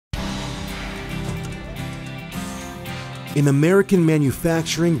An American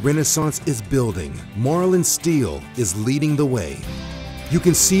manufacturing renaissance is building. Marlin Steel is leading the way. You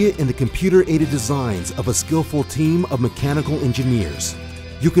can see it in the computer-aided designs of a skillful team of mechanical engineers.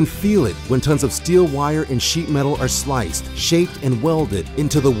 You can feel it when tons of steel wire and sheet metal are sliced, shaped, and welded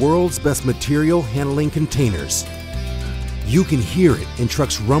into the world's best material handling containers. You can hear it in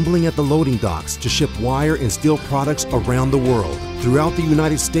trucks rumbling at the loading docks to ship wire and steel products around the world, throughout the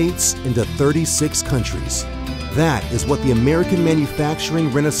United States into 36 countries. That is what the American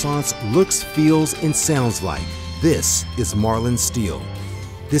manufacturing renaissance looks, feels, and sounds like. This is Marlin Steel.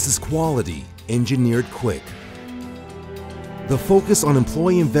 This is quality, engineered quick. The focus on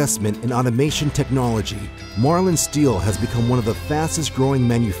employee investment in automation technology, Marlin Steel has become one of the fastest growing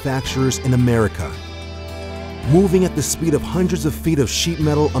manufacturers in America. Moving at the speed of hundreds of feet of sheet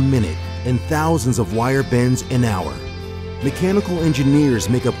metal a minute and thousands of wire bends an hour. Mechanical engineers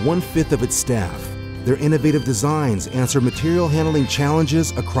make up 1/5 of its staff. Their innovative designs answer material handling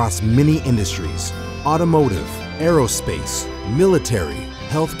challenges across many industries: automotive, aerospace, military,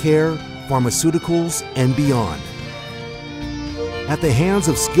 healthcare, pharmaceuticals, and beyond. At the hands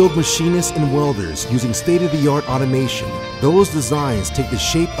of skilled machinists and welders using state-of-the-art automation, those designs take the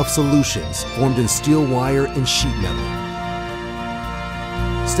shape of solutions formed in steel wire and sheet metal.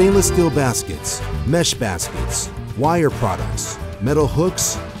 Stainless steel baskets, mesh baskets, wire products, metal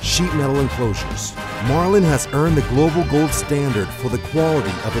hooks, sheet metal enclosures. Marlin has earned the global gold standard for the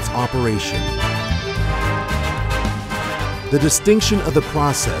quality of its operation. The distinction of the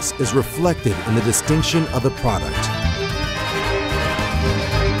process is reflected in the distinction of the product.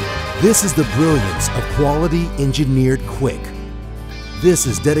 This is the brilliance of quality engineered quick. This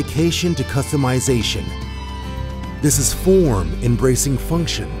is dedication to customization. This is form embracing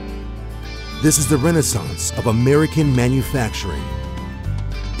function. This is the renaissance of American manufacturing.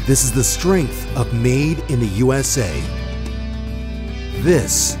 This is the strength of Made in the USA.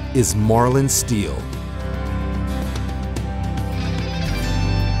 This is Marlin Steel.